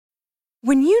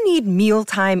When you need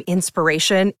mealtime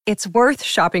inspiration, it's worth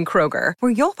shopping Kroger,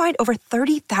 where you'll find over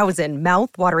 30,000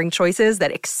 mouth-watering choices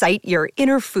that excite your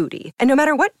inner foodie. And no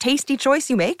matter what tasty choice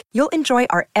you make, you'll enjoy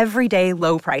our everyday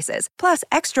low prices, plus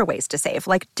extra ways to save,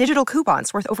 like digital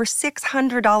coupons worth over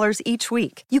 $600 each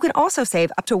week. You can also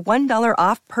save up to $1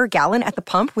 off per gallon at the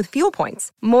pump with fuel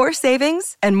points. More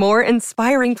savings and more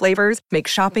inspiring flavors make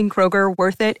shopping Kroger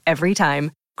worth it every time.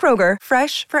 Kroger,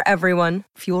 fresh for everyone.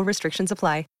 Fuel restrictions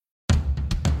apply.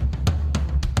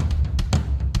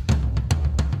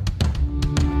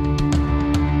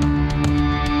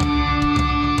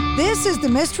 This is the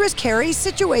Mistress Carrie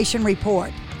Situation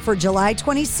Report for July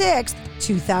 26th,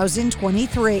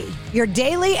 2023. Your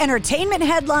daily entertainment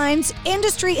headlines,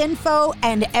 industry info,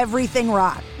 and everything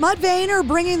rock. Mudvayne are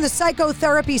bringing the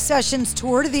psychotherapy sessions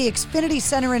tour to the Xfinity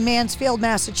Center in Mansfield,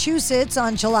 Massachusetts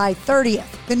on July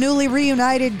 30th. The newly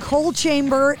reunited Coal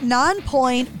Chamber,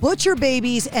 Nonpoint, Butcher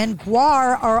Babies, and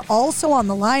Guar are also on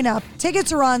the lineup.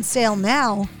 Tickets are on sale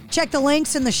now. Check the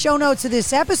links in the show notes of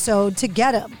this episode to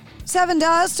get them. Seven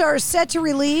Dust are set to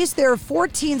release their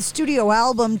 14th studio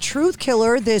album, Truth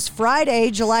Killer, this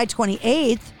Friday, July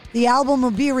 28th. The album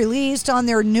will be released on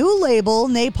their new label,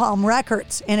 Napalm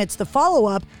Records, and it's the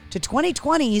follow-up to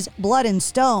 2020's Blood and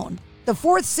Stone. The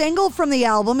fourth single from the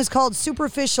album is called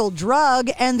Superficial Drug,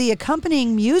 and the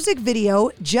accompanying music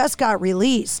video just got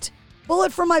released.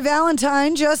 Bullet for My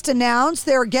Valentine just announced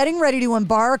they're getting ready to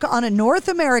embark on a North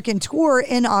American tour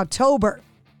in October.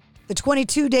 The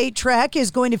 22-date trek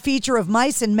is going to feature Of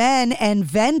Mice and Men and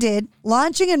Vended,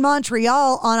 launching in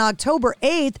Montreal on October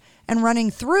 8th and running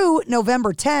through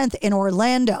November 10th in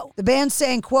Orlando. The band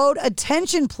saying, quote,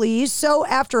 "Attention please, so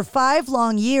after 5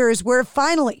 long years, we're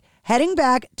finally heading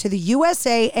back to the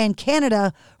USA and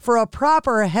Canada for a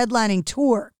proper headlining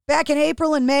tour." Back in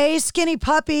April and May, Skinny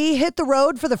Puppy hit the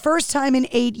road for the first time in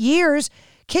 8 years,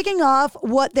 kicking off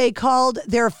what they called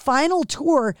their final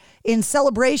tour in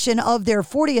celebration of their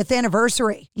 40th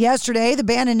anniversary. Yesterday, the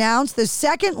band announced the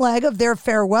second leg of their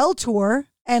farewell tour.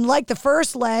 And like the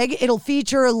first leg, it'll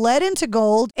feature Lead into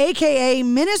Gold, a.k.a.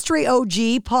 Ministry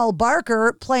OG Paul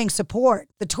Barker, playing support.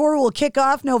 The tour will kick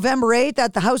off November 8th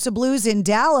at the House of Blues in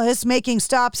Dallas, making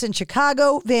stops in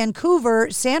Chicago, Vancouver,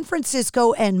 San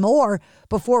Francisco, and more,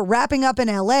 before wrapping up in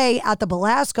LA at the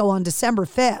Belasco on December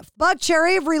 5th.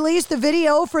 Buckcherry have released the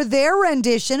video for their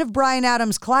rendition of Bryan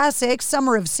Adams' classic,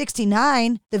 Summer of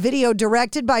 '69. The video,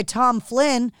 directed by Tom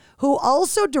Flynn, who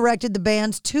also directed the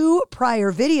band's 2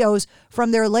 prior videos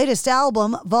from their latest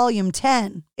album, Volume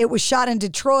 10. It was shot in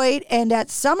Detroit and at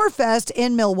Summerfest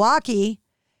in Milwaukee,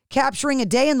 capturing a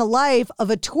day in the life of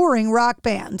a touring rock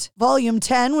band. Volume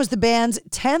 10 was the band's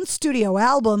 10th studio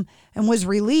album and was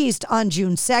released on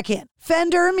June 2nd.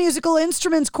 Fender Musical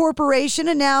Instruments Corporation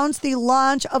announced the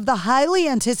launch of the highly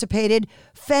anticipated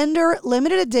Fender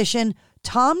Limited Edition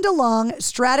Tom DeLonge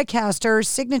Stratocaster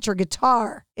signature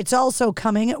guitar. It's also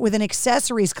coming with an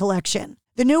accessories collection.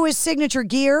 The newest signature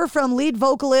gear from lead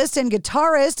vocalist and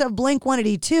guitarist of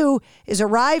Blink-182 is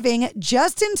arriving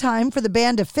just in time for the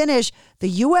band to finish the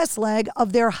U.S. leg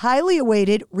of their highly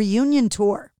awaited reunion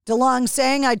tour. DeLonge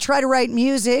saying, "I try to write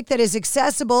music that is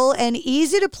accessible and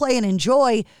easy to play and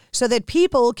enjoy so that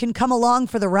people can come along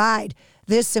for the ride.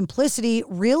 This simplicity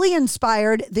really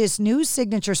inspired this new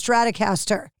signature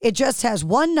Stratocaster. It just has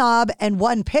 1 knob and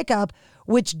 1 pickup,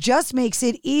 which just makes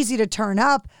it easy to turn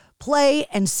up, play,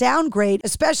 and sound great,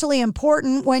 especially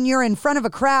important when you're in front of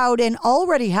a crowd and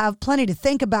already have plenty to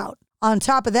think about. On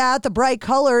top of that, the bright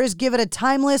colors give it a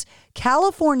timeless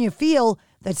California feel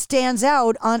that stands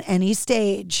out on any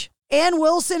stage." Ann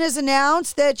Wilson has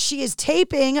announced that she is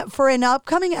taping for an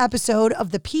upcoming episode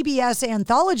of the PBS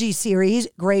anthology series,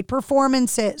 Great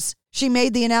Performances. She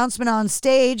made the announcement on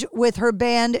stage with her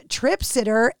band Trip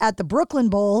Sitter at the Brooklyn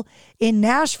Bowl in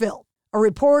Nashville. A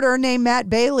reporter named Matt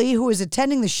Bailey, who was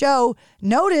attending the show,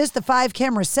 noticed the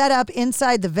 5-camera setup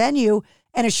inside the venue,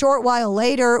 and a short while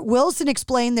later, Wilson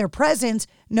explained their presence.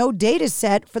 No date is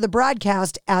set for the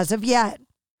broadcast as of yet.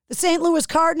 The St. Louis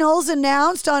Cardinals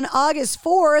announced on August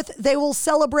 4th they will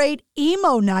celebrate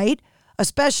Emo Night, a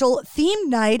special themed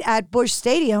night at Busch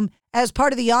Stadium as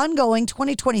part of the ongoing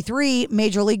 2023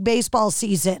 Major League Baseball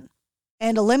season.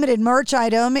 And a limited merch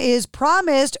item is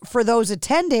promised for those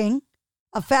attending,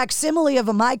 a facsimile of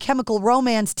a My Chemical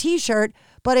Romance t-shirt,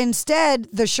 but instead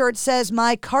the shirt says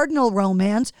My Cardinal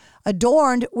Romance,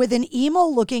 adorned with an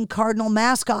emo-looking Cardinal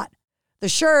mascot. The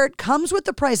shirt comes with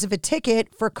the price of a ticket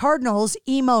for Cardinals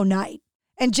Emo Night.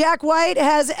 And Jack White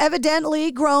has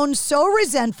evidently grown so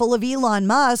resentful of Elon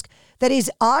Musk that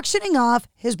he's auctioning off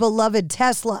his beloved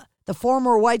Tesla. The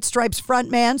former White Stripes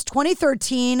frontman's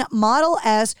 2013 Model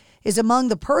S is among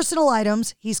the personal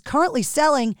items he's currently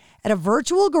selling at a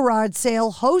virtual garage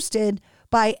sale hosted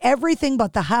by Everything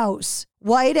But the House.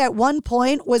 White at one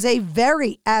point was a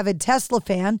very avid Tesla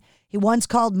fan. He once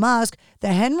called Musk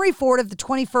the Henry Ford of the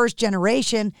 21st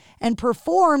generation and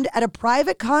performed at a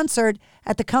private concert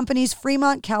at the company's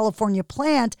Fremont, California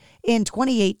plant in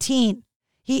 2018.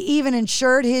 He even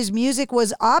ensured his music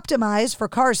was optimized for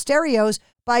car stereos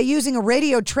by using a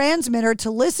radio transmitter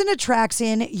to listen to tracks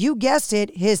in, you guessed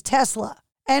it, his Tesla.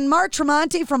 And Mark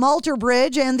Tremonti from Alter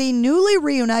Bridge and the newly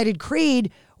reunited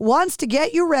Creed wants to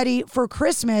get you ready for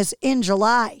Christmas in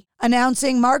July.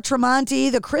 Announcing Mark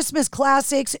Tremonti, the Christmas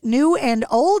Classics New and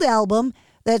Old album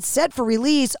that's set for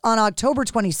release on October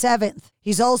 27th.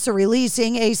 He's also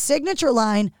releasing a signature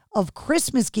line of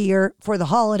Christmas gear for the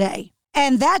holiday.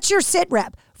 And that's your Sit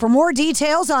Rep. For more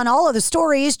details on all of the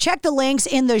stories, check the links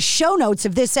in the show notes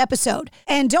of this episode.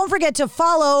 And don't forget to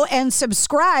follow and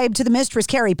subscribe to the Mistress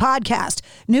Carrie podcast.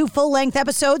 New full-length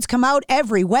episodes come out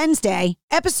every Wednesday.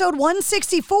 Episode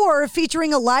 164,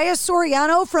 featuring Elias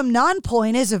Soriano from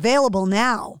Nonpoint, is available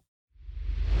now.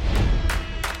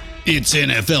 It's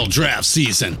NFL draft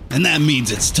season, and that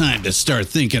means it's time to start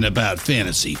thinking about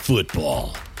fantasy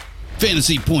football.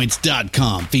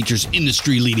 FantasyPoints.com features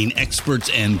industry-leading experts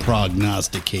and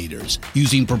prognosticators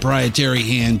using proprietary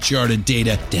hand-charted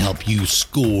data to help you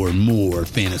score more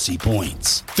fantasy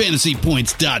points.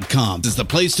 FantasyPoints.com is the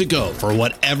place to go for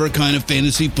whatever kind of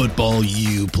fantasy football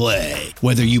you play.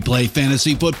 Whether you play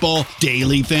fantasy football,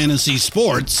 daily fantasy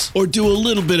sports, or do a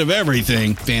little bit of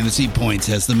everything, Fantasy Points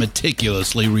has the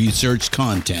meticulously researched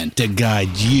content to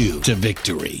guide you to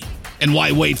victory. And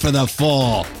why wait for the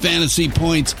fall? Fantasy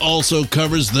Points also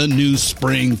covers the new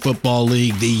spring football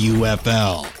league, the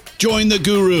UFL. Join the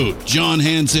guru, John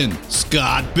Hansen,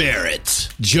 Scott Barrett,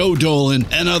 Joe Dolan,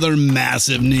 and other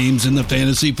massive names in the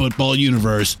fantasy football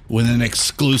universe with an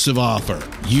exclusive offer.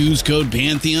 Use code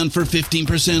Pantheon for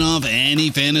 15% off any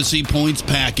Fantasy Points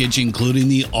package, including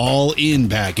the all-in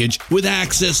package, with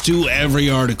access to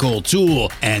every article,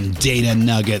 tool, and data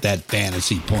nugget that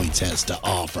Fantasy Points has to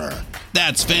offer.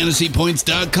 That's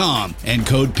FantasyPoints.com and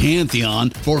code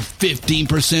Pantheon for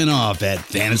 15% off at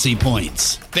Fantasy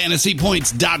Points.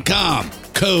 FantasyPoints.com,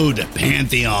 code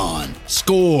Pantheon.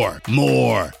 Score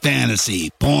more fantasy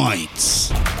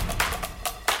points.